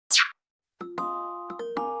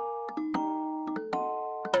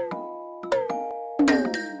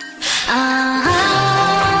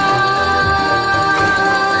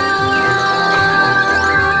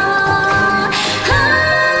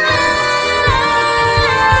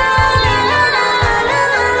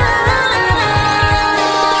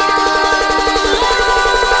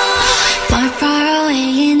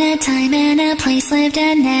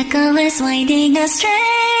promise winding astray.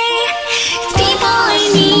 It's people I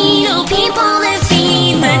need, oh people that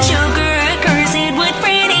feed the choker, accursed would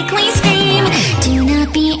frantically scream. Do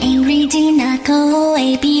not be angry, do not go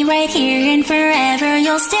away, be right here and forever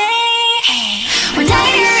you'll stay. We're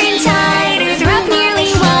tighter and tighter, throat nearly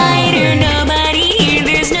wider. Nobody here,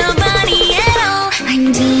 there's nobody at all.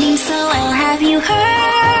 I'm doing so well, have you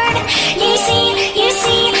heard? You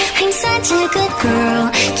see, I'm such a good girl,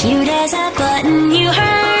 cute as a button, you heard.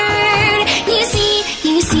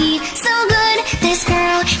 You see, so good, this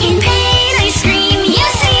girl in pain, I scream, you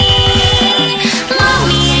see. Love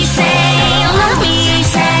me, I say, love me, I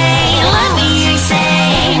say, love me, I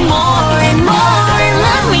say, more and more.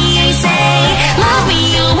 Love me, I say, love me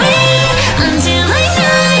away, until I'm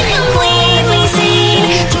not completely sane.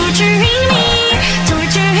 Torturing me,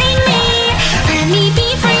 let me be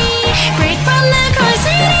free, break from the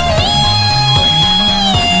corseting me.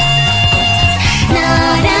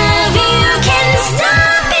 None of you can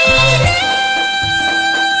stop it now.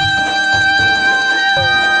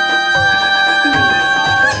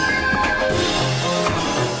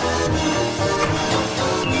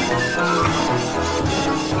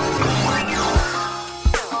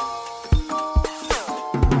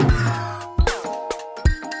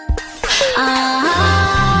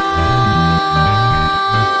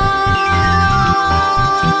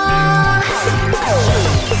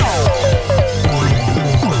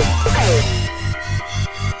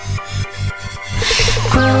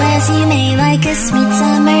 Grow as you may, like a sweet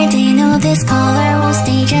summer day, no, this color will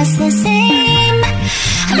stay just the same.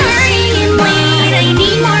 I'm hurting and bleed, I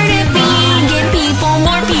need more to feed. Get people,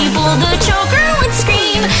 more people, the choker would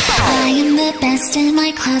scream. I am the best in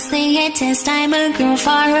my class, they attest I'm a girl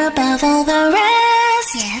far above all the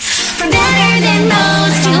rest. Yes, for better than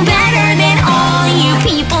most, you better than all you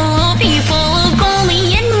people